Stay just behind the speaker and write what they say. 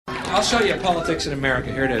I'll show you politics in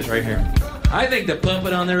America. Here it is, right here. I think the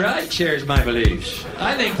puppet on the right shares my beliefs.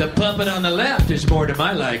 I think the puppet on the left is more to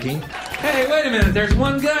my liking. Hey, wait a minute. There's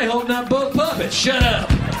one guy holding up both puppets. Shut up.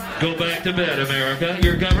 Go back to bed, America.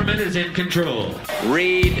 Your government is in control.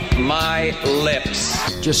 Read my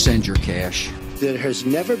lips. Just send your cash. There has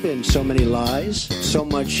never been so many lies, so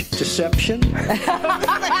much deception. Doesn't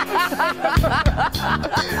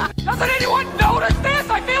anyone notice this?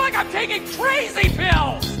 I feel like I'm taking crazy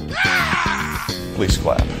pills. Please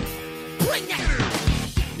clap.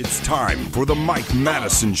 It's time for the Mike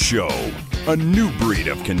Madison Show, a new breed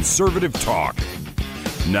of conservative talk.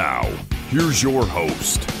 Now, here's your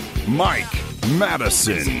host, Mike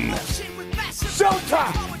Madison.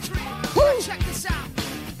 Showtime! Woo!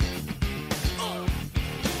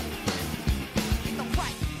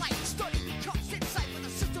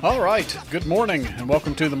 All right, good morning, and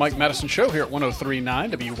welcome to the Mike Madison Show here at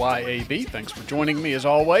 103.9 WYAB. Thanks for joining me as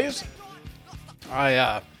always.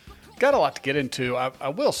 I got a lot to get into. I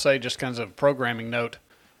will say, just kind of a programming note,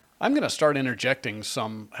 I'm going to start interjecting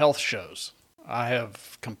some health shows. I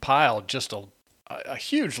have compiled just a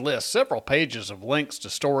huge list, several pages of links to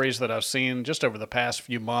stories that I've seen just over the past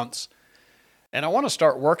few months, and I want to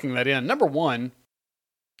start working that in. Number one,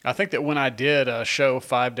 I think that when I did a show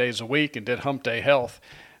 5 days a week and did Hump Day Health,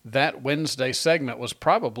 that Wednesday segment was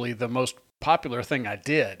probably the most popular thing I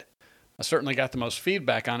did. I certainly got the most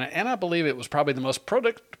feedback on it, and I believe it was probably the most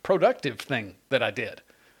productive thing that I did.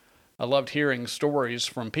 I loved hearing stories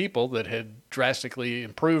from people that had drastically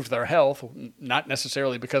improved their health, not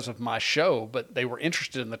necessarily because of my show, but they were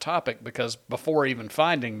interested in the topic because before even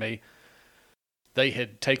finding me, they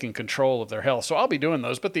had taken control of their health. So I'll be doing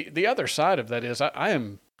those. But the other side of that is I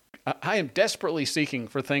am desperately seeking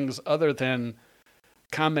for things other than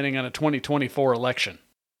commenting on a 2024 election.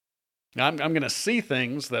 Now, I'm going to see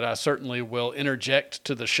things that I certainly will interject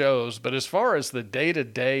to the shows, but as far as the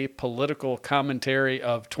day-to-day political commentary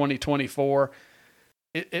of 2024,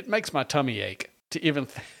 it makes my tummy ache to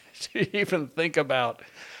even think about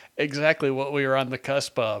exactly what we are on the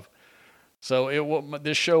cusp of. So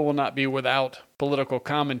this show will not be without political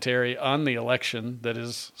commentary on the election that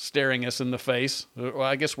is staring us in the face. Well,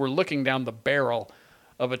 I guess we're looking down the barrel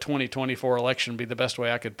of a 2024 election, be the best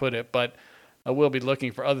way I could put it, but I will be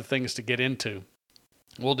looking for other things to get into.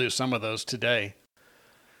 We'll do some of those today.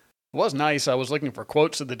 It was nice. I was looking for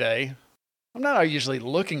quotes of the day. I'm not usually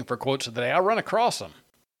looking for quotes of the day. I run across them.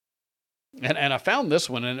 And I found this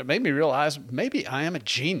one, and it made me realize maybe I am a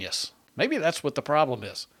genius. Maybe that's what the problem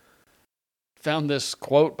is. Found this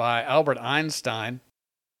quote by Albert Einstein.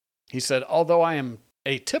 He said, "Although I am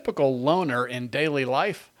a typical loner in daily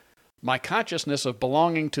life, my consciousness of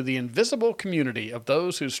belonging to the invisible community of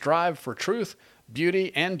those who strive for truth,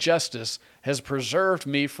 beauty, and justice has preserved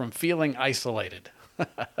me from feeling isolated."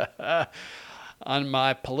 On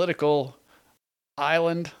my political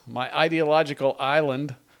island, my ideological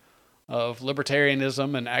island of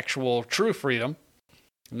libertarianism and actual true freedom,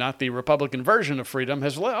 not the Republican version of freedom,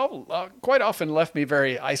 has quite often left me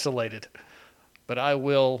very isolated. But I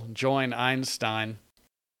will join Einstein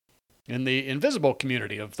in the invisible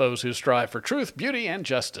community of those who strive for truth, beauty, and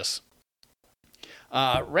justice.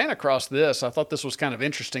 Ran across this. I thought this was kind of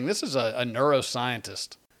interesting. This is a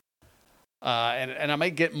neuroscientist. And I may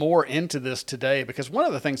get more into this today because one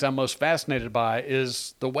of the things I'm most fascinated by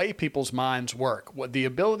is the way people's minds work, the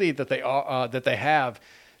ability that they have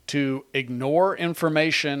to ignore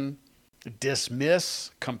information,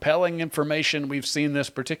 dismiss compelling information. We've seen this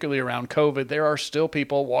particularly around COVID. There are still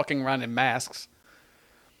people walking around in masks.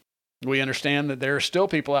 We understand that there are still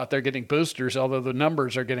people out there getting boosters, although the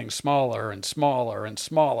numbers are getting smaller and smaller and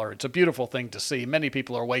smaller. It's a beautiful thing to see. Many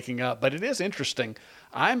people are waking up, but it is interesting.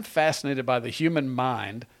 I'm fascinated by the human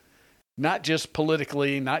mind, not just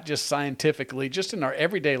politically, not just scientifically, just in our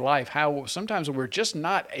everyday life, how sometimes we're just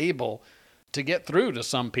not able to get through to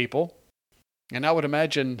some people. And I would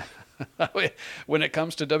imagine when it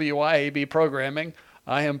comes to WYAB programming,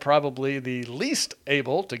 I am probably the least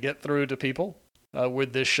able to get through to people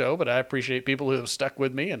with this show, but I appreciate people who have stuck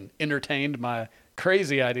with me and entertained my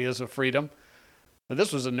crazy ideas of freedom.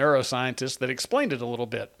 This was a neuroscientist that explained it a little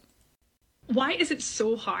bit. Why is it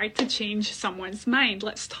so hard to change someone's mind?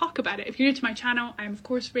 Let's talk about it. If you're new to my channel, I'm of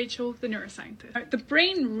course Rachel, the neuroscientist. The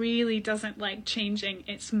brain really doesn't like changing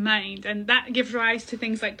its mind, and that gives rise to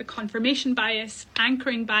things like the confirmation bias,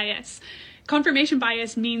 anchoring bias, Confirmation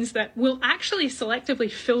bias means that we'll actually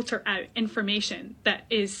selectively filter out information that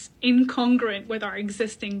is incongruent with our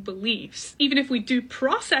existing beliefs. Even if we do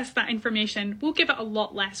process that information, we'll give it a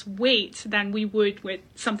lot less weight than we would with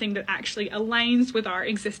something that actually aligns with our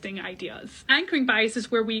existing ideas. Anchoring bias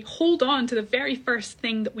is where we hold on to the very first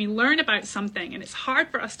thing that we learn about something, and it's hard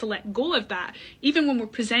for us to let go of that, even when we're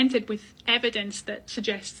presented with evidence that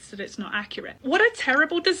suggests that it's not accurate. What a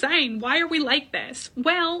terrible design! Why are we like this?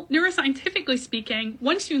 Well, neuroscientifically speaking,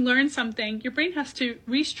 once you learn something, your brain has to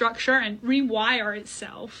restructure and rewire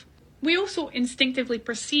itself. We also instinctively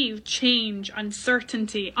perceive change,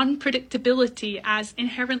 uncertainty, unpredictability as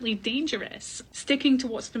inherently dangerous. Sticking to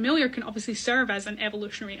what's familiar can obviously serve as an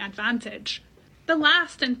evolutionary advantage. The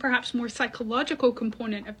last and perhaps more psychological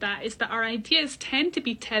component of that is that our ideas tend to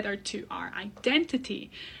be tethered to our identity,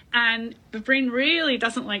 and the brain really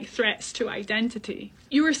doesn't like threats to identity.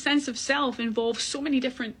 Your sense of self involves so many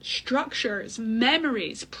different structures,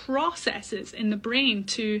 memories, processes in the brain.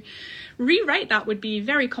 To rewrite that would be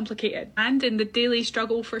very complicated, and in the daily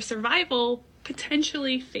struggle for survival,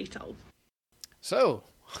 potentially fatal. So,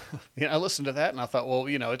 I listened to that and I thought, well,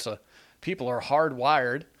 people are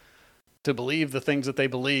hardwired to believe the things that they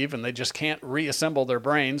believe, and they just can't reassemble their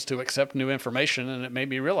brains to accept new information. And it made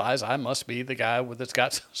me realize I must be the guy that's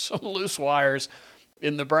got some loose wires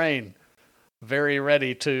in the brain, very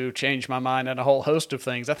ready to change my mind on a whole host of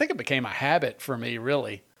things. I think it became a habit for me,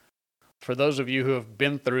 really. For those of you who have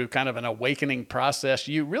been through kind of an awakening process,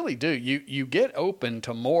 you really do. You get open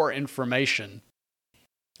to more information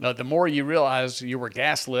the more you realize you were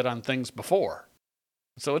gaslit on things before.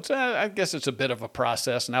 So I guess it's a bit of a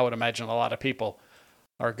process, and I would imagine a lot of people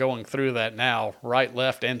are going through that now, right,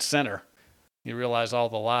 left, and center. You realize all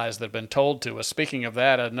the lies that have been told to us. Speaking of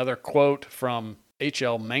that, another quote from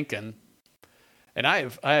H.L. Mencken, and I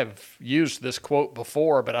have used this quote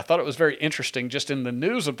before, but I thought it was very interesting. Just in the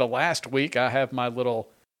news of the last week, I have my little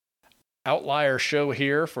outlier show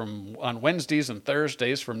here on Wednesdays and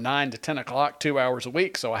Thursdays from 9 to 10 o'clock, 2 hours a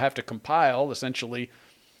week, so I have to compile essentially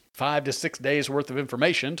 5 to 6 days worth of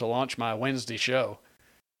information to launch my Wednesday show.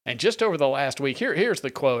 And just over the last week, here's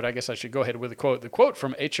the quote. I guess I should go ahead with the quote. The quote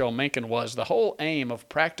from H.L. Mencken was, "The whole aim of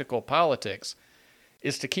practical politics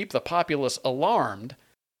is to keep the populace alarmed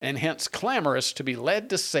and hence clamorous to be led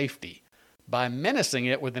to safety by menacing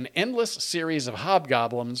it with an endless series of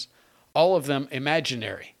hobgoblins, all of them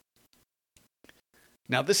imaginary."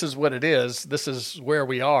 Now, this is what it is. This is where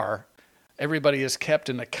we are. Everybody is kept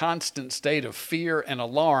in a constant state of fear and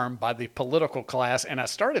alarm by the political class. And I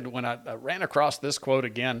started when I ran across this quote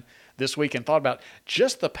again this week and thought about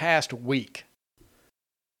just the past week.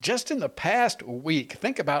 Just in the past week,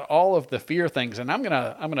 think about all of the fear things. And I'm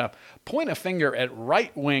gonna point a finger at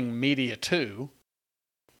right-wing media too.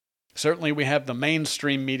 Certainly we have the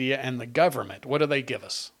mainstream media and the government. What do they give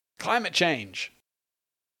us? Climate change.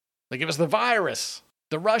 They give us the virus,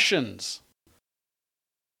 the Russians,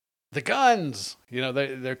 the guns.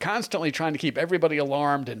 They're constantly trying to keep everybody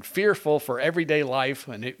alarmed and fearful for everyday life,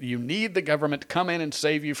 and you need the government to come in and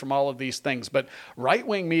save you from all of these things. But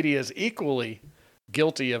right-wing media is equally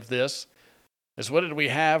guilty of this. What did we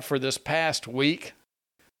have for this past week?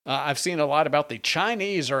 I've seen a lot about the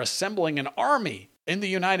Chinese are assembling an army in the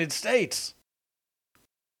United States.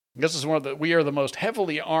 This is we are the most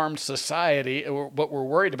heavily armed society. What we're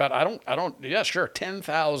worried about,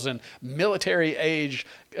 10,000 military-age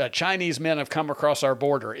Chinese men have come across our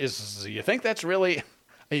border. You think that's really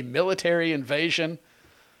a military invasion?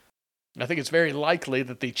 I think it's very likely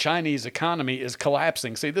that the Chinese economy is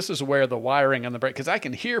collapsing. See, this is where the wiring on the brain, because I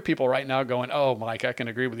can hear people right now going, "Oh, Mike, I can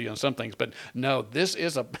agree with you on some things, but no,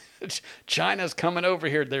 China's coming over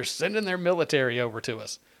here. They're sending their military over to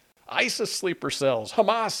us. ISIS sleeper cells,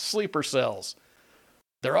 Hamas sleeper cells.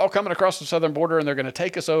 They're all coming across the southern border and they're going to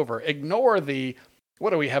take us over." Ignore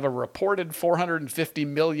what do we have, a reported 450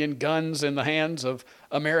 million guns in the hands of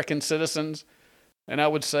American citizens? And I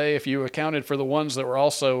would say if you accounted for the ones that were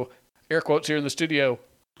also, air quotes here in the studio,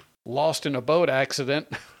 lost in a boat accident,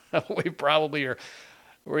 we probably a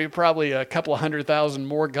couple of 100,000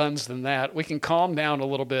 more guns than that. We can calm down a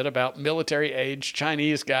little bit about military-age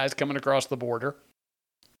Chinese guys coming across the border.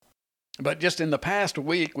 But just in the past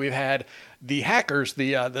week, we've had the hackers,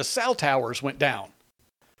 the cell towers went down.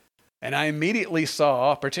 And I immediately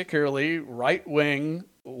saw, particularly right-wing,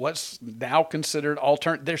 what's now considered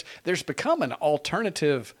there's become an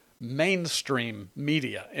alternative mainstream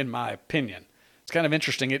media, in my opinion. It's kind of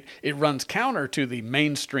interesting. It runs counter to the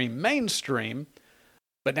mainstream,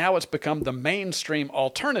 but now it's become the mainstream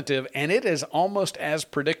alternative, and it is almost as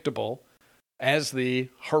predictable as the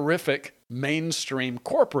horrific mainstream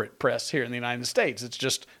corporate press here in the United States. It's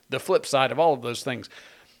just the flip side of all of those things.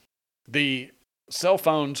 The cell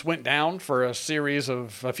phones went down for a series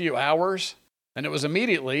of a few hours, and it was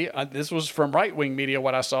immediately, this was from right-wing media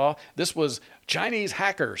what I saw, this was Chinese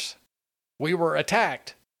hackers. We were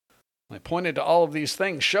attacked. They pointed to all of these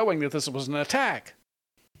things showing that this was an attack.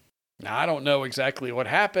 Now, I don't know exactly what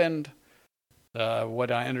happened.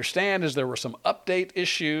 What I understand is there were some update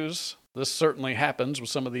issues. This certainly happens with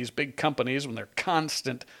some of these big companies when they're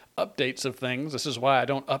constant updates of things. This is why I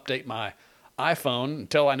don't update my iPhone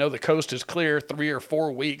until I know the coast is clear, 3 or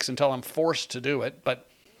 4 weeks until I'm forced to do it. But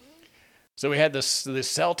so we had this, the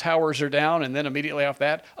cell towers are down, and then immediately off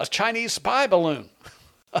that, a Chinese spy balloon.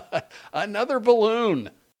 Another balloon.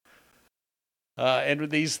 And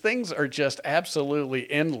these things are just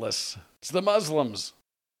absolutely endless. It's the Muslims.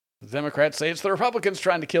 The Democrats say it's the Republicans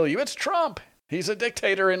trying to kill you. It's Trump. He's a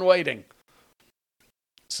dictator in waiting.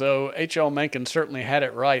 So H.L. Mencken certainly had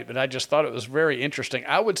it right, but I just thought it was very interesting.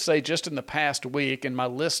 I would say just in the past week, in my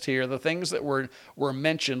list here, the things that were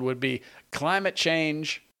mentioned would be climate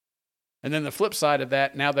change, and then the flip side of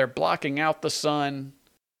that, now they're blocking out the sun.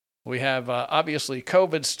 We have, obviously,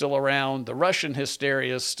 COVID still around. The Russian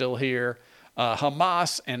hysteria is still here.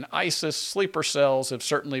 Hamas and ISIS sleeper cells have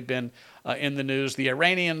certainly been in the news. The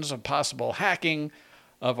Iranians of possible hacking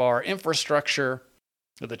of our infrastructure.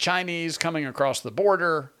 The Chinese coming across the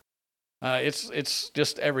border. It's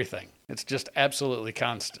just everything. It's just absolutely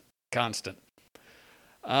constant.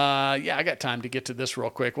 Yeah, I got time to get to this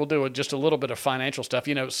real quick. We'll do just a little bit of financial stuff.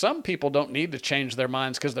 You know, some people don't need to change their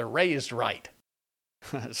minds because they're raised right.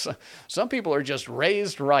 Some people are just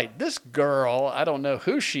raised right. This girl, I don't know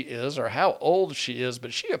who she is or how old she is,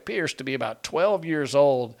 but she appears to be about 12 years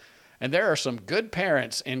old. And there are some good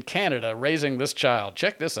parents in Canada raising this child.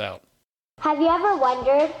 Check this out. Have you ever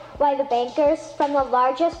wondered why the bankers from the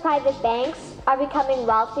largest private banks are becoming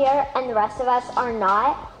wealthier and the rest of us are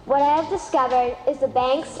not? What I have discovered is the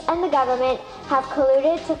banks and the government have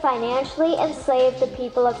colluded to financially enslave the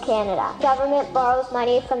people of Canada. The government borrows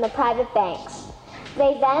money from the private banks.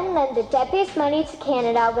 They then lend the debt-based money to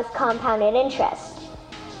Canada with compounded interest.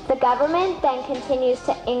 The government then continues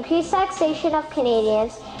to increase taxation of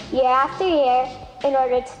Canadians year after year in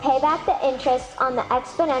order to pay back the interest on the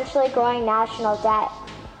exponentially growing national debt.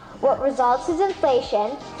 What results is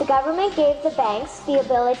inflation. The government gave the banks the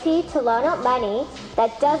ability to loan out money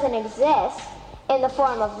that doesn't exist in the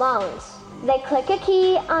form of loans. They click a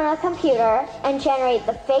key on a computer and generate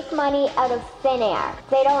the fake money out of thin air.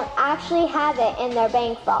 They don't actually have it in their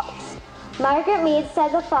bank vaults. Margaret Mead said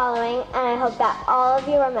the following, and I hope that all of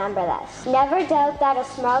you remember this. Never doubt that a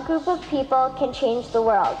small group of people can change the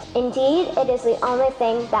world. Indeed, it is the only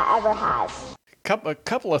thing that ever has. A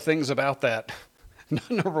couple of things about that.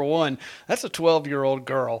 Number one, that's a 12-year-old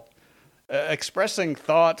girl expressing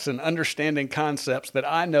thoughts and understanding concepts that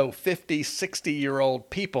I know 50, 60-year-old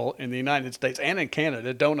people in the United States and in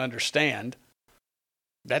Canada don't understand.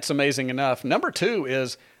 That's amazing enough. Number two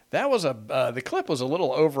is that was the clip was a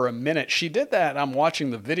little over a minute. She did that. I'm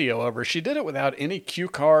watching the video of her. She did it without any cue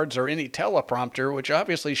cards or any teleprompter, which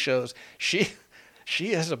obviously shows she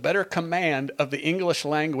has a better command of the English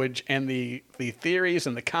language and the theories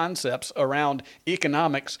and the concepts around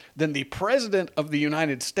economics than the President of the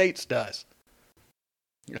United States does.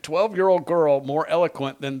 A 12-year-old girl more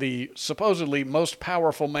eloquent than the supposedly most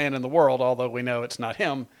powerful man in the world, although we know it's not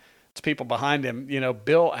him. It's people behind him. You know,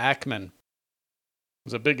 Bill Ackman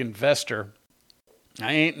was a big investor.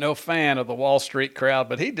 I ain't no fan of the Wall Street crowd,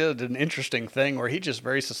 but he did an interesting thing where he just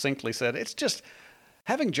very succinctly said, it's just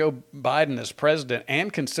having Joe Biden as president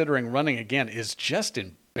and considering running again is just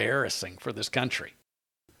embarrassing for this country.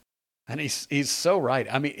 And he's so right.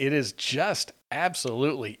 I mean, it is just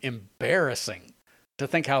absolutely embarrassing to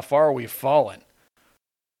think how far we've fallen.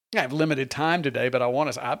 I have limited time today, but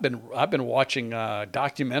I've been watching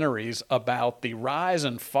documentaries about the rise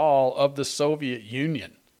and fall of the Soviet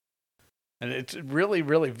Union. And it's really,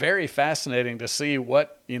 really very fascinating to see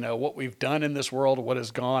what we've done in this world, what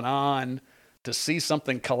has gone on, to see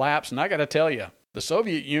something collapse. And I got to tell you, the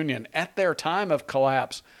Soviet Union at their time of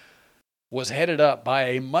collapse was headed up by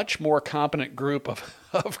a much more competent group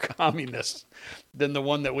of communists than the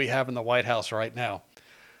one that we have in the White House right now.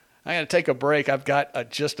 I got to take a break. I've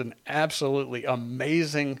got just an absolutely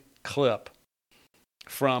amazing clip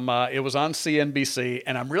from, it was on CNBC,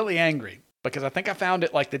 and I'm really angry because I think I found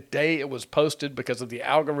it like the day it was posted because of the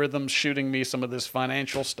algorithms shooting me some of this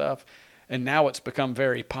financial stuff. And now it's become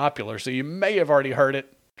very popular. So you may have already heard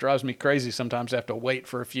it. Drives me crazy sometimes. I have to wait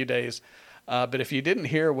for a few days. But if you didn't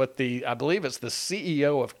hear what I believe it's the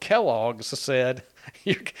CEO of Kellogg's said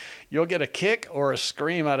You'll get a kick or a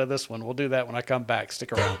scream out of this one. We'll do that when I come back.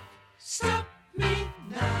 Stick around. Stop me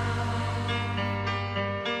now.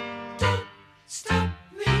 Don't stop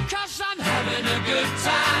me, 'cause I'm having a good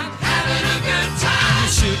time, having a good time.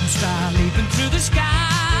 A shooting star leaping through the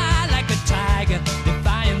sky like a tiger,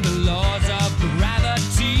 defying the laws of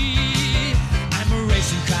gravity. I'm a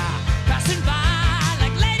racing car passing by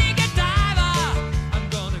like Lady Godiva. I'm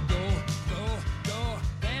gonna go.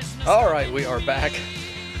 All right, we are back.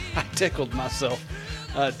 I tickled myself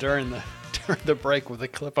during the break with the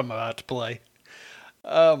clip I'm about to play.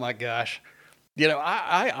 Oh my gosh. You know,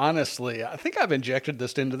 I honestly, I think I've injected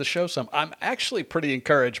this into the show some. I'm actually pretty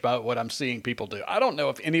encouraged by what I'm seeing people do. I don't know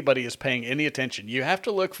if anybody is paying any attention. You have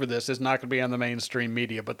to look for this. It's not going to be on the mainstream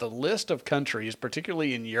media, but the list of countries,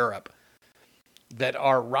 particularly in Europe, that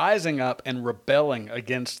are rising up and rebelling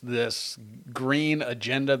against this green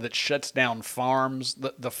agenda that shuts down farms.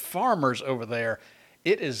 The farmers over there,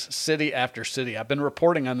 it is city after city. I've been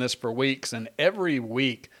reporting on this for weeks, and every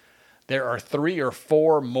week there are 3 or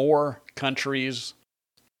 4 more countries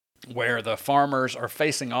where the farmers are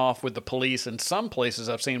facing off with the police. In some places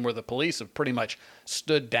I've seen where the police have pretty much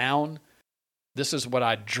stood down. This is what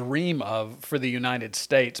I dream of for the United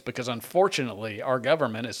States, because unfortunately our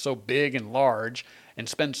government is so big and large and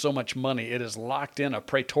spends so much money. It has locked in a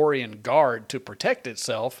Praetorian Guard to protect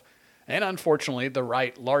itself. And unfortunately, the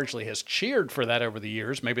right largely has cheered for that over the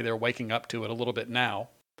years. Maybe they're waking up to it a little bit now.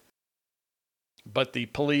 But the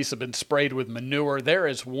police have been sprayed with manure. There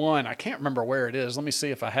is one, I can't remember where it is. Let me see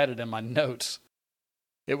if I had it in my notes.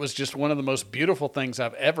 It was just one of the most beautiful things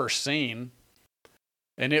I've ever seen.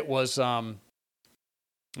 And it was one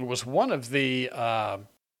of the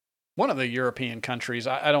European countries.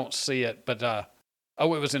 I don't see it, but it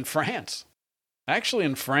was in France. Actually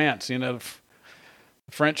in France, you know,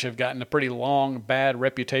 French have gotten a pretty long, bad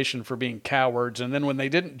reputation for being cowards. And then when they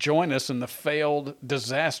didn't join us in the failed,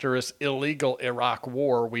 disastrous, illegal Iraq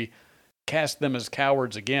war, we cast them as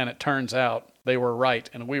cowards again. It turns out they were right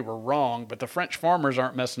and we were wrong. But the French farmers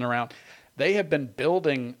aren't messing around. They have been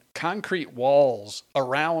building concrete walls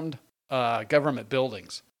around government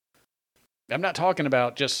buildings. I'm not talking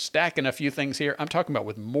about just stacking a few things here. I'm talking about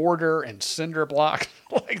with mortar and cinder block.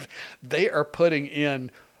 Like, they are putting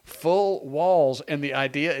in full walls, and the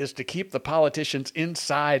idea is to keep the politicians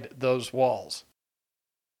inside those walls.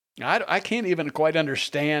 I can't even quite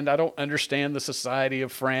understand. I don't understand the society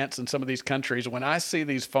of France and some of these countries. When I see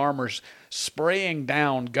these farmers spraying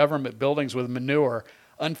down government buildings with manure,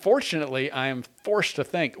 unfortunately, I am forced to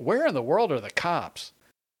think, where in the world are the cops?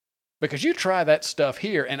 Because you try that stuff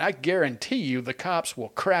here, and I guarantee you the cops will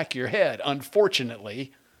crack your head,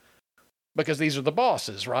 unfortunately, because these are the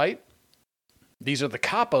bosses, right? These are the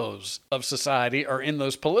capos of society, are in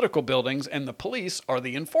those political buildings, and the police are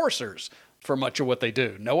the enforcers for much of what they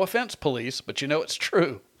do. No offense, police, but you know it's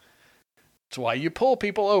true. It's why you pull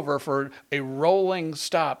people over for a rolling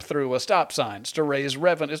stop through a stop sign. It's to raise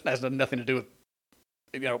revenue. It has nothing to do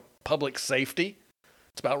with, public safety.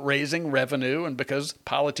 It's about raising revenue, and because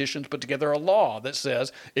politicians put together a law that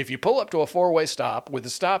says if you pull up to a 4-way stop with a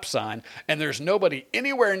stop sign and there's nobody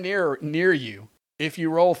anywhere near you, if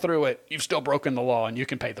you roll through it, you've still broken the law and you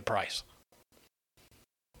can pay the price.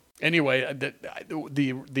 Anyway,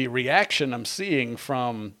 the reaction I'm seeing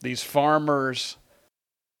from these farmers,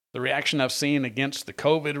 the reaction I've seen against the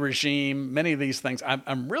COVID regime, many of these things,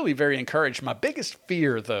 I'm really very encouraged. My biggest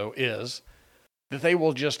fear, though, is that they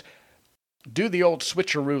will just do the old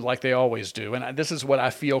switcheroo like they always do. And this is what I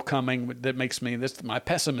feel coming that makes me, this my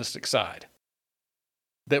pessimistic side.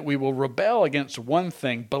 That we will rebel against one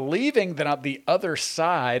thing, believing that on the other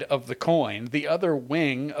side of the coin, the other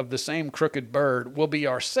wing of the same crooked bird, will be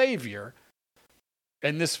our savior.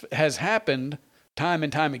 And this has happened time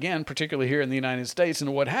and time again, particularly here in the United States.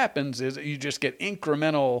 And what happens is you just get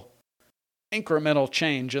incremental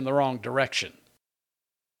change in the wrong direction.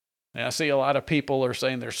 And I see a lot of people are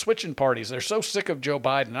saying they're switching parties. They're so sick of Joe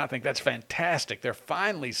Biden. I think that's fantastic. They're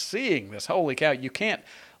finally seeing this. Holy cow, you can't.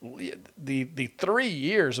 The 3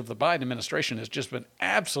 years of the Biden administration has just been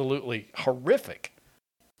absolutely horrific.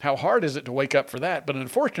 How hard is it to wake up for that? But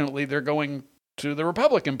unfortunately, they're going to the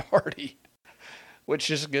Republican Party, which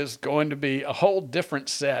is going to be a whole different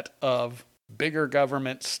set of bigger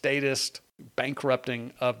government, statist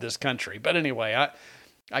bankrupting of this country. But anyway,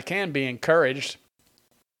 I can be encouraged.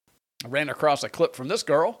 I ran across a clip from this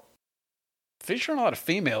girl featuring a lot of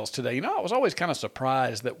females today. I was always kind of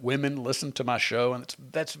surprised that women listen to my show, and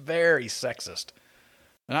that's very sexist.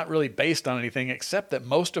 They're not really based on anything except that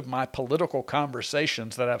most of my political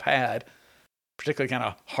conversations that I've had, particularly kind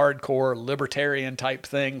of hardcore libertarian type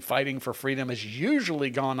thing, fighting for freedom, has usually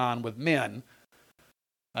gone on with men.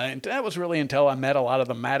 And that was really until I met a lot of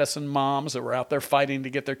the Madison moms that were out there fighting to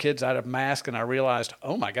get their kids out of masks, and I realized,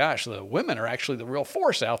 oh my gosh, the women are actually the real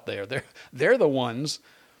force out there. They're the ones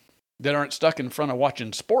that aren't stuck in front of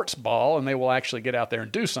watching sports ball, and they will actually get out there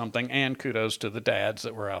and do something, and kudos to the dads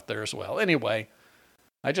that were out there as well. Anyway,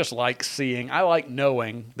 I just like I like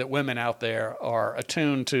knowing that women out there are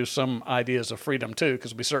attuned to some ideas of freedom too,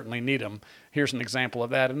 because we certainly need them. Here's an example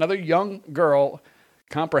of that. Another young girl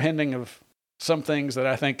comprehending of some things that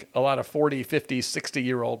I think a lot of 40, 50,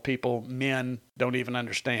 60-year-old people, men, don't even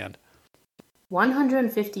understand.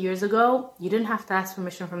 150 years ago, you didn't have to ask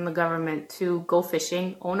permission from the government to go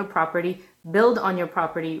fishing, own a property, build on your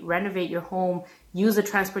property, renovate your home, use a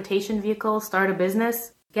transportation vehicle, start a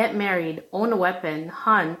business, get married, own a weapon,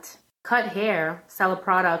 hunt, cut hair, sell a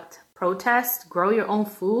product, protest, grow your own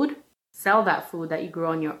food, sell that food that you grew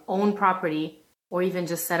on your own property, or even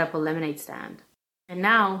just set up a lemonade stand. And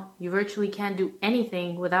now, you virtually can't do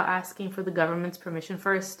anything without asking for the government's permission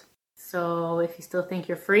first. So if you still think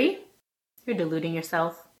you're free, you're deluding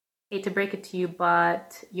yourself. Hate to break it to you,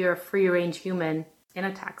 but you're a free-range human in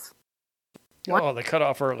a tax. Oh, they cut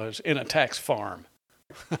off early. In a tax farm.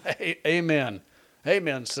 Amen.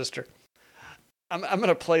 Amen, sister. I'm going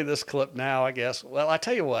to play this clip now, I guess. Well, I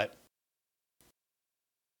tell you what.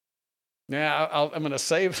 Yeah, I'm going to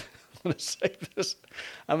save... I'm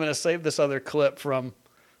going to save this other clip from.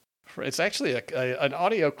 It's actually an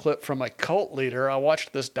audio clip from a cult leader. I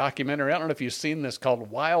watched this documentary. I don't know if you've seen this, called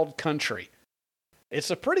Wild Country. It's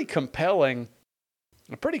a pretty compelling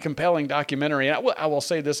documentary. I will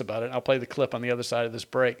say this about it. I'll play the clip on the other side of this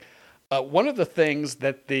break. One of the things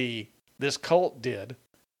that this cult did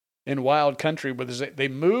in Wild Country was they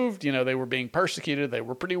moved. They were being persecuted. They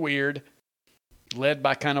were pretty weird, led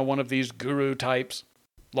by kind of one of these guru types.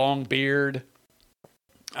 Long beard.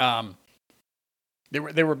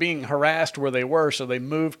 They were being harassed where they were, so they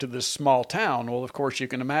moved to this small town. Well, of course, you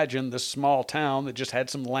can imagine this small town that just had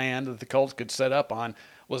some land that the cult could set up on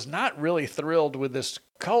was not really thrilled with this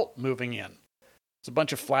cult moving in. It's a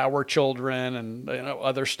bunch of flower children and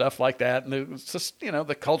other stuff like that, and it was just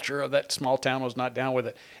the culture of that small town was not down with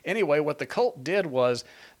it. Anyway, what the cult did was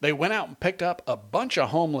they went out and picked up a bunch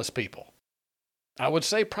of homeless people. I would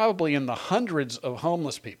say probably in the hundreds of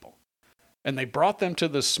homeless people. And they brought them to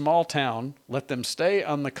this small town, let them stay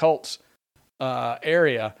on the cult's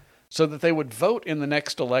area so that they would vote in the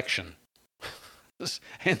next election.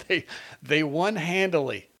 And they won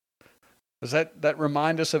handily. Does that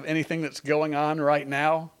remind us of anything that's going on right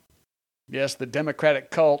now? Yes, the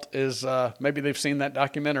Democratic cult is, maybe they've seen that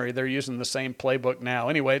documentary. They're using the same playbook now.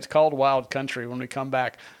 Anyway, it's called Wild Country. When we come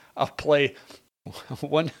back, I'll play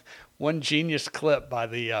one genius clip by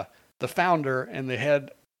the founder and the head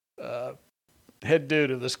dude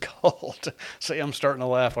of this cult. See, I'm starting to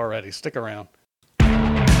laugh already. Stick around.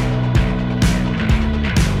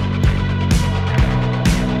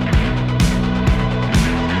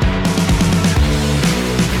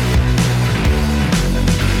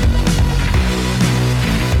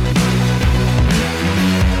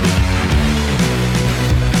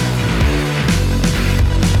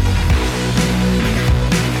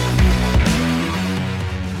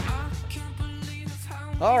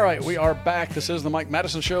 All right, we are back. This is the Mike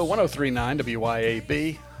Madison Show, 103.9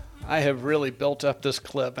 WYAB. I have really built up this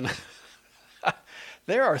clip, and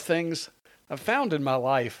there are things I've found in my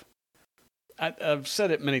life. I've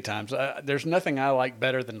said it many times. There's nothing I like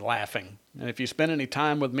better than laughing. And if you spend any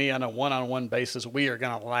time with me on a one-on-one basis, we are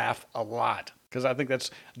going to laugh a lot. Because I think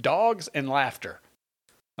that's dogs and laughter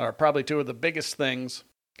are probably two of the biggest things.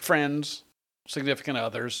 Friends, significant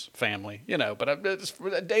others, family, but it's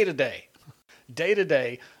day to day. Day to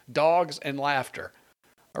day, dogs and laughter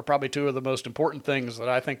are probably two of the most important things that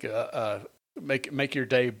I think make your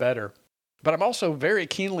day better. But I'm also very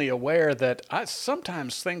keenly aware that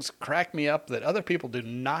sometimes things crack me up that other people do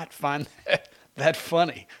not find that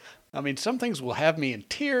funny. I mean, some things will have me in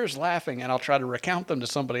tears laughing, and I'll try to recount them to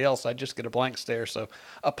somebody else. I just get a blank stare. So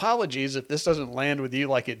apologies if this doesn't land with you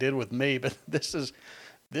like it did with me. But there's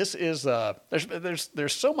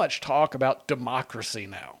so much talk about democracy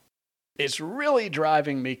now. It's really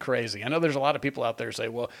driving me crazy. I know there's a lot of people out there who say,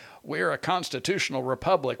 well, we're a constitutional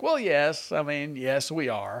republic. Well, yes, we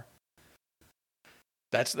are.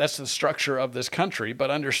 That's the structure of this country.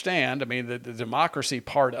 But understand, the democracy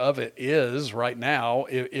part of it is right now,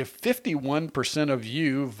 if 51% of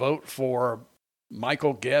you vote for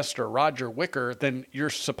Michael Guest or Roger Wicker, then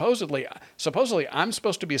you're supposedly I'm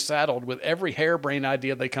supposed to be saddled with every harebrained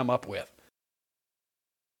idea they come up with.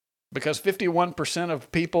 Because 51% of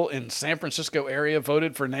people in San Francisco area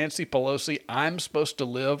voted for Nancy Pelosi, I'm supposed to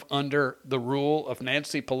live under the rule of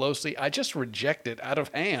Nancy Pelosi. I just reject it out of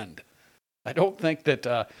hand. I don't think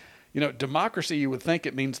that, democracy, you would think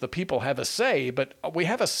it means the people have a say, but we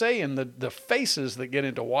have a say in the faces that get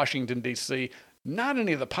into Washington, D.C., not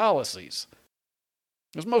any of the policies.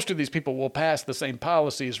 Because most of these people will pass the same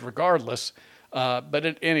policies regardless.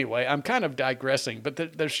 Anyway, I'm kind of digressing, but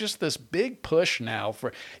there's just this big push now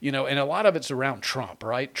for, and a lot of it's around Trump,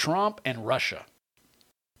 right? Trump and Russia.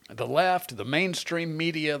 The left, the mainstream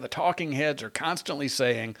media, the talking heads are constantly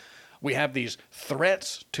saying we have these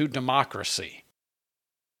threats to democracy.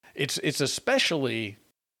 It's especially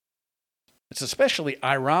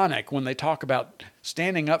ironic when they talk about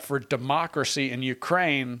standing up for democracy in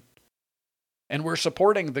Ukraine, and we're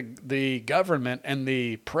supporting the government and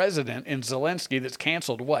the president in Zelensky that's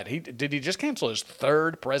canceled what? Did he just cancel his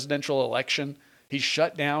third presidential election? He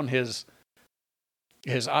shut down his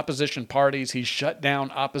opposition parties. He's shut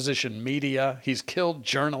down opposition media. He's killed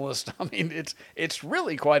journalists. I mean, it's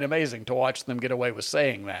really quite amazing to watch them get away with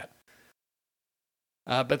saying that.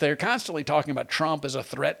 But they're constantly talking about Trump as a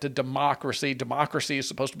threat to democracy. Democracy is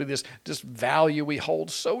supposed to be this value we hold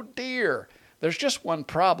so dear. There's just one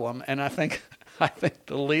problem, and I think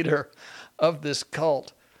the leader of this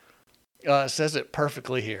cult says it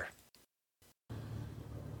perfectly here.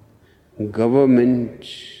 Government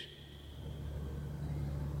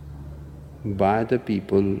by the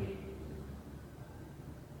people,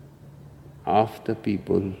 of the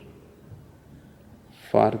people,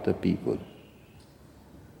 for the people.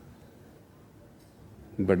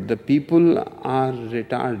 But the people are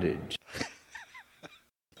retarded.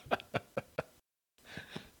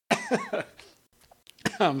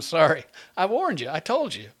 I'm sorry. I warned you. I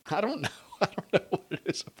told you. I don't know what it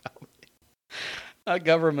is about me. A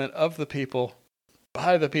government of the people,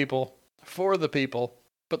 by the people, for the people.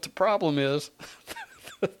 But the problem is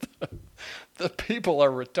the people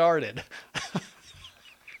are retarded.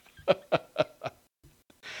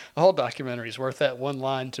 The whole documentary is worth that one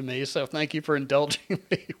line to me, so thank you for indulging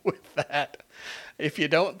me with that. If you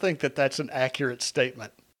don't think that that's an accurate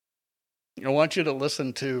statement, I want you to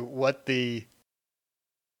listen to what the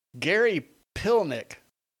Gary Pilnick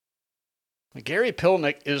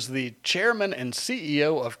is the chairman and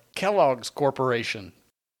CEO of Kellogg's Corporation.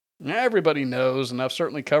 Now, everybody knows, and I've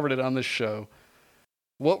certainly covered it on this show,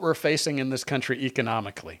 what we're facing in this country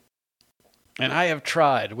economically. And I have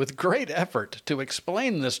tried with great effort to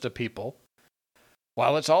explain this to people.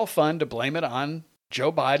 While it's all fun to blame it on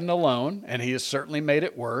Joe Biden alone, and he has certainly made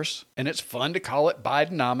it worse, and it's fun to call it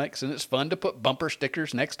Bidenomics, and it's fun to put bumper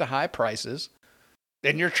stickers next to high prices,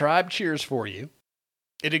 and your tribe cheers for you,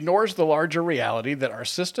 it ignores the larger reality that our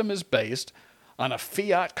system is based on a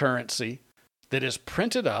fiat currency that is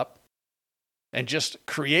printed up and just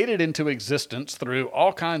created into existence through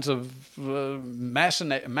all kinds of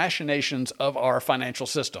machinations of our financial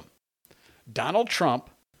system. Donald Trump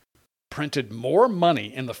printed more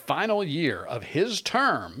money in the final year of his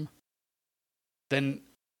term than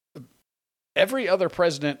every other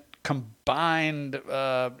president combined.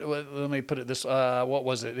 Let me put it this, what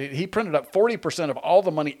was it? He printed up 40% of all the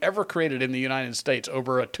money ever created in the United States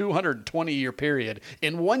over a 220-year period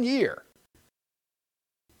in 1 year.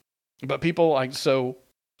 But people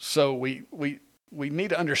we need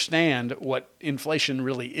to understand what inflation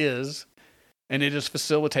really is, and it is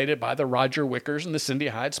facilitated by the Roger Wickers and the Cindy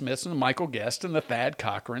Hyde Smiths and the Michael Guest and the Thad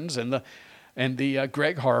Cochrans and the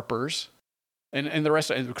Greg Harpers and the rest,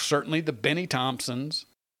 and certainly the Benny Thompsons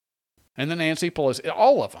and the Nancy Pelosi.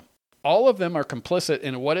 All of them are complicit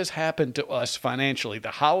in what has happened to us financially, the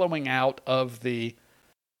hollowing out of the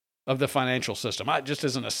financial system. Just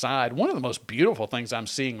as an aside, one of the most beautiful things I'm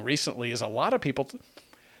seeing recently is a lot of people,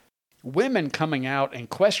 women coming out and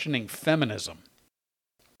questioning feminism.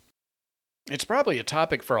 It's probably a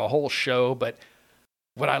topic for a whole show, but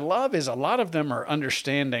what I love is a lot of them are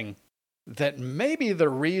understanding that maybe the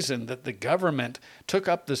reason that the government took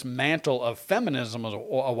up this mantle of feminism a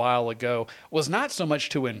while ago was not so much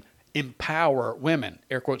to empower women,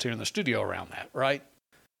 air quotes here in the studio around that, right?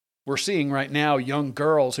 We're seeing right now young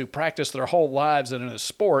girls who practice their whole lives in a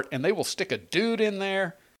sport, and they will stick a dude in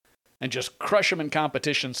there and just crush them in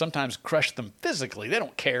competition, sometimes crush them physically. They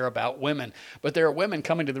don't care about women. But there are women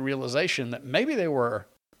coming to the realization that maybe they were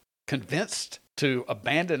convinced to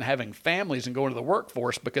abandon having families and go into the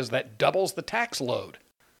workforce because that doubles the tax load.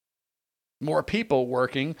 More people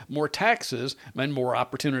working, more taxes, and more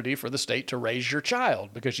opportunity for the state to raise your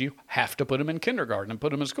child because you have to put them in kindergarten and put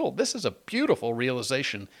them in school. This is a beautiful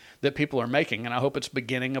realization that people are making, and I hope it's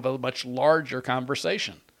beginning of a much larger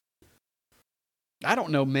conversation. I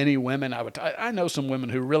don't know many women. I know some women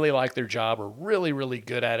who really like their job, are really, really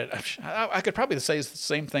good at it. I could probably say the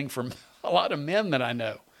same thing from a lot of men that I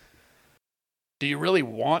know. Do you really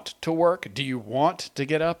want to work? Do you want to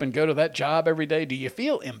get up and go to that job every day? Do you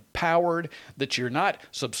feel empowered that you're not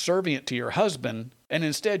subservient to your husband and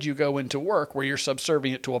instead you go into work where you're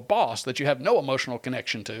subservient to a boss that you have no emotional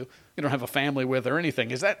connection to, you don't have a family with or anything?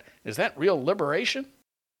 Is that real liberation?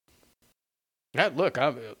 Look,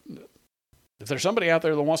 if there's somebody out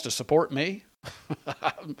there that wants to support me,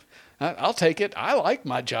 I'll take it. I like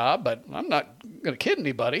my job, but I'm not going to kid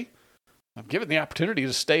anybody. I'm given the opportunity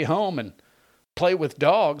to stay home and play with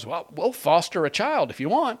dogs. Well, we'll foster a child if you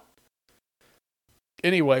want.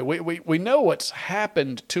 Anyway, we know what's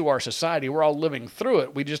happened to our society. We're all living through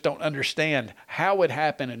it. We just don't understand how it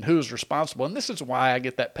happened and who's responsible. And this is why I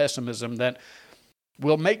get that pessimism that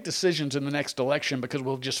we'll make decisions in the next election because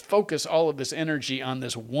we'll just focus all of this energy on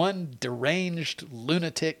this one deranged,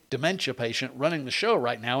 lunatic dementia patient running the show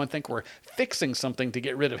right now and think we're fixing something to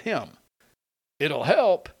get rid of him. It'll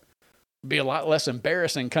help. Be a lot less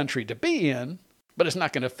embarrassing country to be in, but it's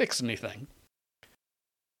not going to fix anything.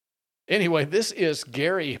 Anyway, this is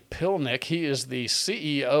Gary Pilnick. He is the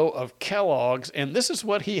CEO of Kellogg's, and this is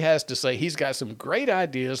what he has to say. He's got some great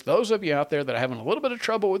ideas. Those of you out there that are having a little bit of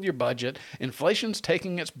trouble with your budget, inflation's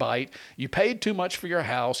taking its bite, you paid too much for your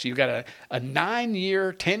house, you got a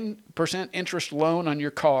 9-year, 10% interest loan on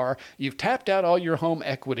your car, you've tapped out all your home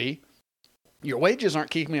equity, your wages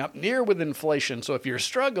aren't keeping up near with inflation. So if you're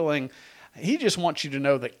struggling, he just wants you to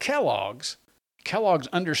know that Kellogg's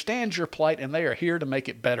understands your plight and they are here to make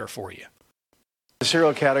it better for you. The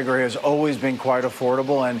cereal category has always been quite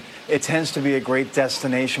affordable, and it tends to be a great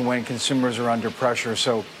destination when consumers are under pressure.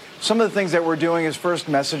 So some of the things that we're doing is first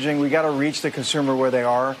messaging. We got to reach the consumer where they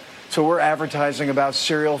are. So we're advertising about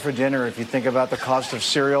cereal for dinner. If you think about the cost of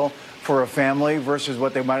cereal for a family versus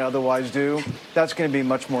what they might otherwise do, that's going to be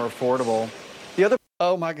much more affordable.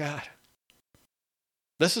 Oh my God.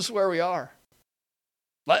 This is where we are.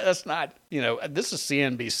 That's not, this is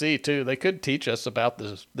CNBC too. They could teach us about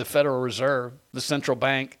the Federal Reserve, the central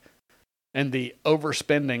bank, and the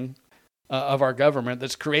overspending of our government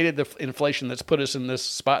that's created the inflation that's put us in this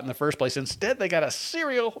spot in the first place. Instead, they got a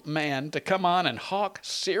cereal man to come on and hawk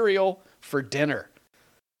cereal for dinner.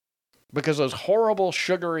 Because those horrible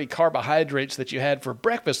sugary carbohydrates that you had for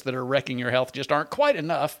breakfast that are wrecking your health just aren't quite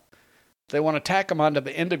enough. They want to tack them onto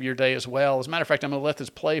the end of your day as well. As a matter of fact, I'm going to let this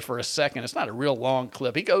play for a second. It's not a real long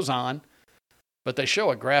clip. He goes on, but they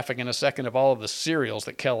show a graphic in a second of all of the cereals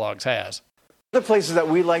that Kellogg's has. Other places that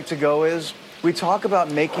we like to go is we talk about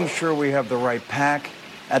making sure we have the right pack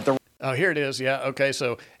at the... Oh, here it is. Yeah. Okay.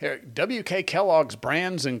 So here, WK Kellogg's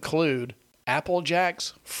brands include Apple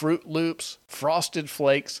Jacks, Fruit Loops, Frosted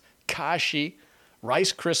Flakes, Kashi,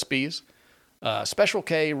 Rice Krispies, Special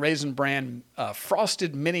K, Raisin Bran,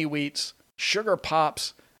 Frosted Mini Wheats, Sugar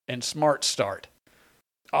Pops, and Smart Start.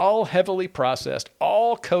 All heavily processed,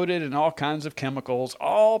 all coated in all kinds of chemicals,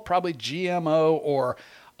 all probably GMO or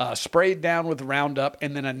sprayed down with Roundup,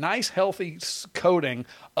 and then a nice healthy coating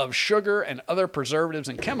of sugar and other preservatives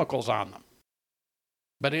and chemicals on them.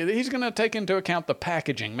 But he's going to take into account the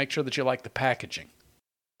packaging. Make sure that you like the packaging.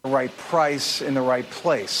 The right price in the right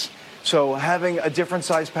place. So having a different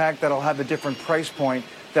size pack that'll have a different price point,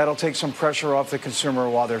 that'll take some pressure off the consumer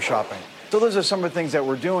while they're shopping. So those are some of the things that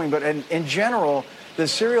we're doing. But in general, the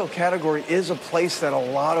cereal category is a place that a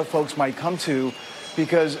lot of folks might come to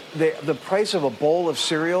because the price of a bowl of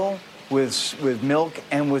cereal with milk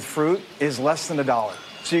and with fruit is less than $1.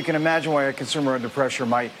 So you can imagine why a consumer under pressure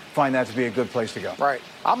might find that to be a good place to go. Right.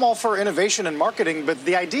 I'm all for innovation and marketing, but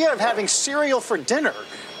the idea of having cereal for dinner,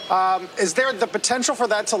 is there the potential for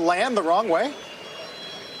that to land the wrong way?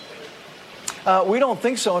 We don't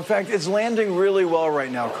think so. In fact, it's landing really well right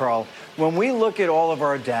now, Carl. When we look at all of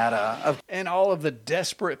our data... And all of the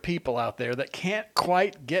desperate people out there that can't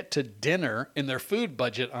quite get to dinner in their food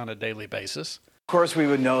budget on a daily basis. Of course, we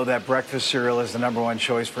would know that breakfast cereal is the #1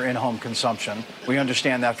 choice for in-home consumption. We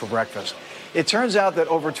understand that for breakfast. It turns out that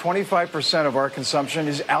over 25% of our consumption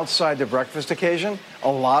is outside the breakfast occasion.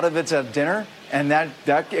 A lot of it's at dinner, and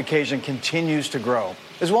that occasion continues to grow,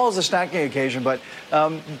 as well as the snacking occasion. But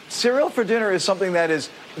cereal for dinner is something that is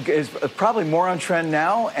probably more on trend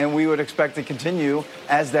now, and we would expect to continue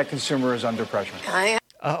as that consumer is under pressure.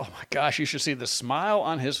 Oh, my gosh, you should see the smile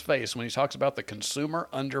on his face when he talks about the consumer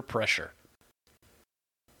under pressure.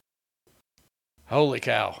 Holy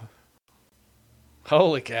cow.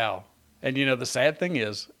 Holy cow. And the sad thing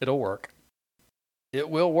is, it'll work. It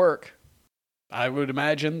will work. I would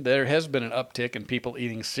imagine there has been an uptick in people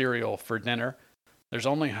eating cereal for dinner. There's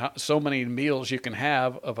only so many meals you can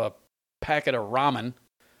have of a packet of ramen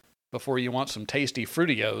before you want some tasty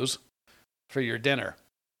Fruitios for your dinner.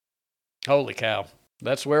 Holy cow.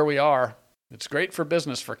 That's where we are. It's great for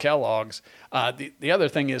business for Kellogg's. The other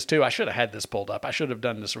thing is, too, I should have had this pulled up. I should have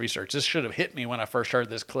done this research. This should have hit me when I first heard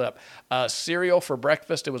this clip. Cereal for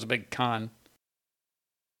breakfast, it was a big con.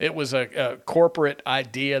 It was a corporate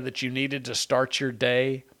idea that you needed to start your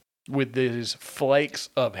day with these flakes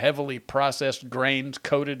of heavily processed grains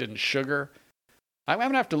coated in sugar. I'm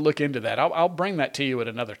going to have to look into that. I'll bring that to you at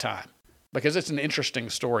another time because it's an interesting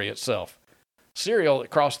story itself. Cereal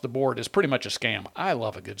across the board is pretty much a scam. I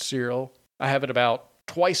love a good cereal. I have it about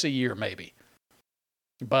twice a year maybe.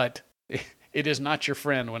 But it is not your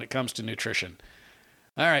friend when it comes to nutrition.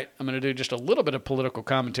 All right, I'm going to do just a little bit of political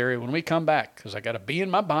commentary when we come back because I got to be in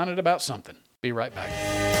my bonnet about something. Be right back.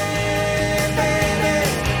 Hey,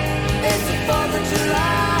 baby, it's the 4th of July.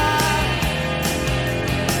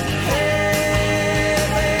 Hey,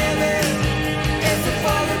 baby, it's the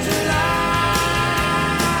 4th of July.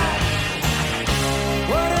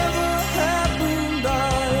 Whatever happened, I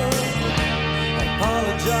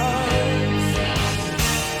apologize.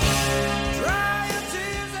 Dry your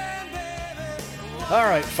tears and baby. All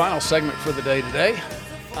right, final segment for the day today.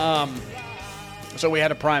 So we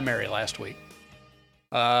had a primary last week.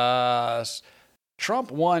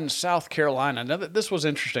 Trump won South Carolina. Now, this was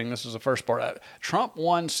interesting. This is the first part. Trump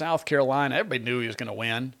won South Carolina. Everybody knew he was going to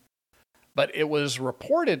win. But it was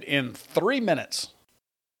reported in 3 minutes.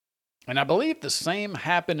 And I believe the same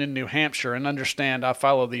happened in New Hampshire. And understand, I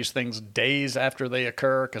follow these things days after they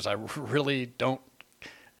occur because I really don't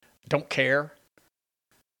care.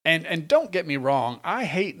 And don't get me wrong, I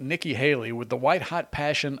hate Nikki Haley with the white-hot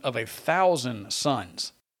passion of 1,000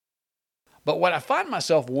 suns. But what I find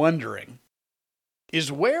myself wondering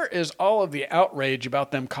is where is all of the outrage about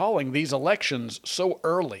them calling these elections so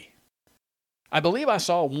early? I believe I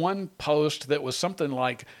saw one post that was something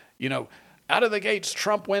like, out of the gates,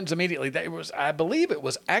 Trump wins immediately. I believe it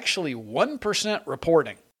was actually 1%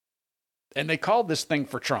 reporting. And they called this thing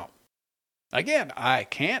for Trump. Again, I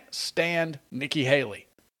can't stand Nikki Haley.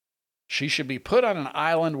 She should be put on an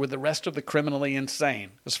island with the rest of the criminally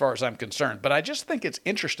insane, as far as I'm concerned. But I just think it's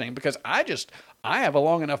interesting because I have a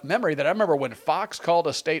long enough memory that I remember when Fox called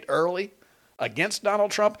a state early against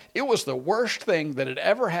Donald Trump, it was the worst thing that had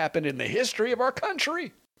ever happened in the history of our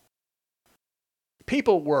country.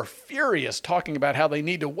 People were furious talking about how they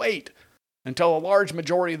need to wait until a large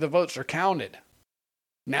majority of the votes are counted.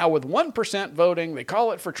 Now with 1% voting, they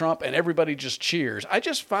call it for Trump and everybody just cheers. I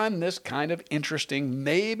just find this kind of interesting,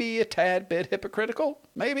 maybe a tad bit hypocritical,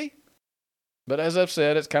 maybe. But as I've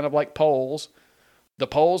said, it's kind of like polls. The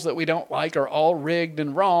polls that we don't like are all rigged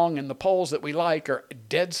and wrong, and the polls that we like are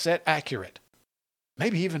dead set accurate.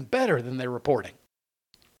 Maybe even better than they're reporting.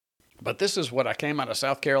 But this is what I came out of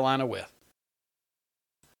South Carolina with.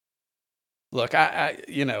 Look,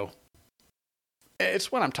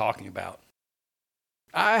 it's what I'm talking about.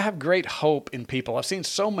 I have great hope in people. I've seen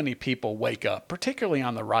so many people wake up, particularly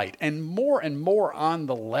on the right, and more on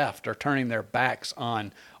the left are turning their backs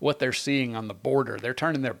on what they're seeing on the border. They're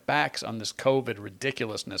turning their backs on this COVID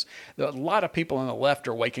ridiculousness. A lot of people on the left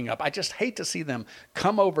are waking up. I just hate to see them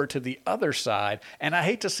come over to the other side, and I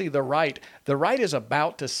hate to see the right. The right is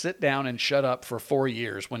about to sit down and shut up for 4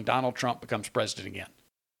 years when Donald Trump becomes president again.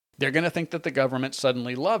 They're going to think that the government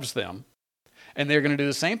suddenly loves them. And they're going to do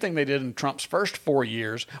the same thing they did in Trump's first 4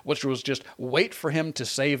 years, which was just wait for him to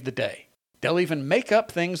save the day. They'll even make up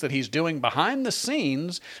things that he's doing behind the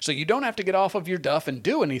scenes so you don't have to get off of your duff and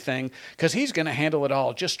do anything because he's going to handle it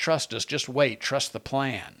all. Just trust us. Just wait. Trust the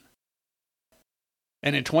plan.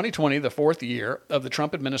 And in 2020, the 4th year of the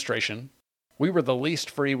Trump administration, we were the least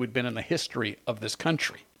free we'd been in the history of this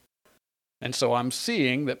country. And so I'm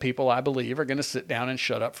seeing that people, I believe, are going to sit down and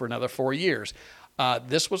shut up for another 4 years.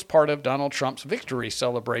 This was part of Donald Trump's victory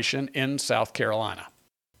celebration in South Carolina.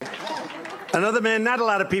 Another man, not a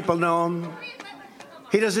lot of people know him.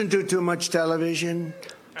 He doesn't do too much television.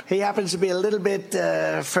 He happens to be a little bit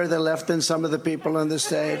further left than some of the people on the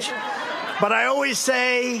stage. But I always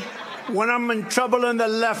say, when I'm in trouble on the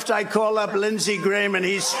left, I call up Lindsey Graham and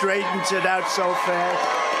he straightens it out so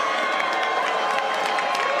fast.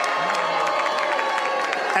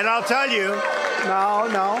 And I'll tell you,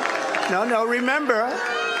 no, remember.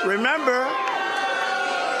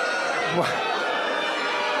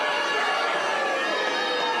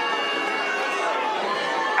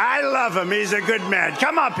 I love him. He's a good man.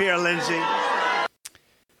 Come up here, Lindsey.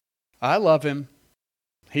 I love him.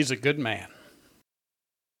 He's a good man.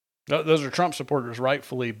 Those are Trump supporters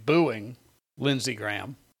rightfully booing Lindsey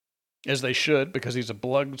Graham, as they should, because he's a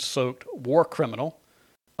blood-soaked war criminal,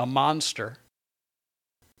 a monster.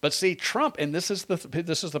 But see, Trump, and this is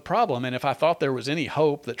the problem, and if I thought there was any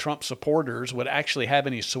hope that Trump supporters would actually have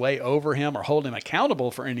any sway over him or hold him accountable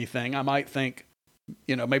for anything, I might think,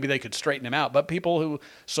 maybe they could straighten him out. But people who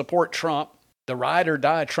support Trump, the ride or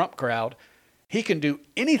die Trump crowd, he can do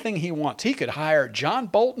anything he wants. He could hire John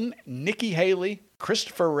Bolton, Nikki Haley,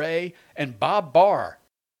 Christopher Wray, and Bob Barr.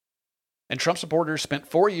 And Trump supporters spent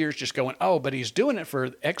 4 years just going, oh, but he's doing it for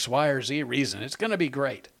X, Y, or Z reason. It's going to be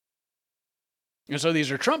great. And so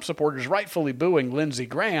these are Trump supporters rightfully booing Lindsey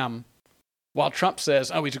Graham while Trump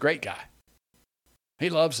says, oh, he's a great guy. He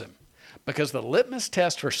loves him. Because the litmus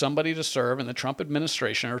test for somebody to serve in the Trump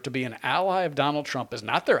administration or to be an ally of Donald Trump is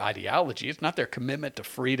not their ideology. It's not their commitment to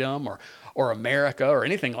freedom or America or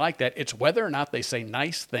anything like that. It's whether or not they say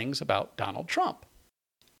nice things about Donald Trump.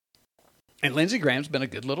 And Lindsey Graham's been a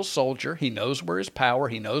good little soldier. He knows where his power,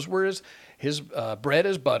 he knows where his bread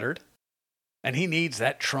is buttered, and he needs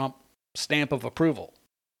that Trump stamp of approval.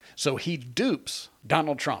 So he dupes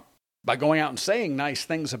Donald Trump by going out and saying nice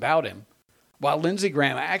things about him, while Lindsey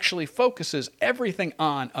Graham actually focuses everything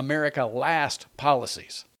on America Last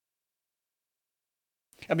policies.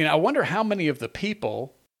 I mean, I wonder how many of the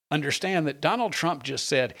people understand that Donald Trump just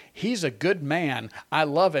said, he's a good man, I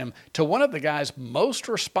love him, to one of the guys most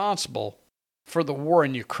responsible for the war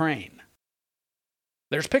in Ukraine.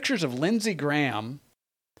 There's pictures of Lindsey Graham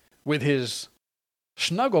with his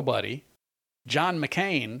snuggle buddy, John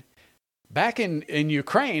McCain, back in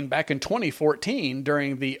Ukraine, back in 2014,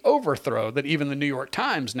 during the overthrow that even the New York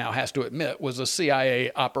Times now has to admit was a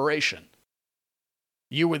CIA operation.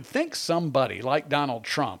 You would think somebody like Donald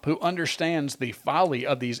Trump, who understands the folly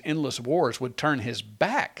of these endless wars, would turn his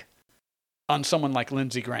back on someone like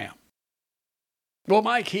Lindsey Graham. Well,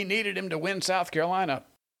 Mike, he needed him to win South Carolina.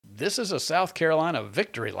 This is a South Carolina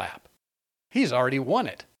victory lap. He's already won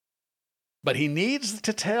it. But he needs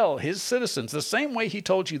to tell his citizens the same way he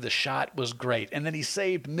told you the shot was great and that he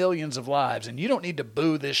saved millions of lives. And you don't need to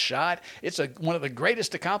boo this shot. It's one of the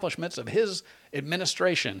greatest accomplishments of his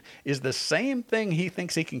administration is the same thing he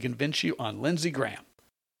thinks he can convince you on Lindsey Graham.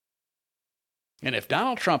 And if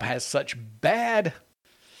Donald Trump has such bad,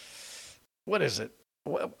 what is it?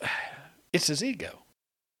 Well, it's his ego.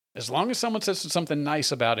 As long as someone says something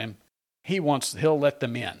nice about him, he'll let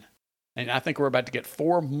them in. And I think we're about to get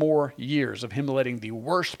 4 more years of him letting the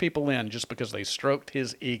worst people in just because they stroked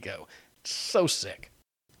his ego. It's so sick.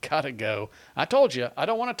 Gotta go. I told you, I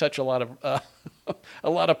don't want to touch a lot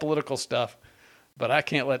of political stuff, but I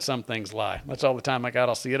can't let some things lie. That's all the time I got.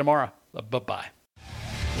 I'll see you tomorrow. Bye-bye.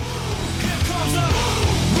 Here comes the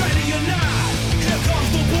ready or not. Here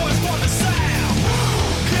comes the boys for the sound.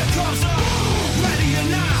 Here comes the ready or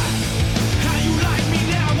not. How you like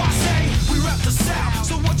me now? I say we rep the South.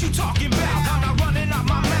 So what you talking about? I'm not running out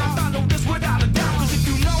my mouth. I know this without a doubt. Cause if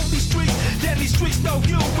you know these streets, then these streets know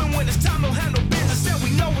you. And when it's time to handle business, then we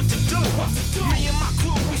know what to do.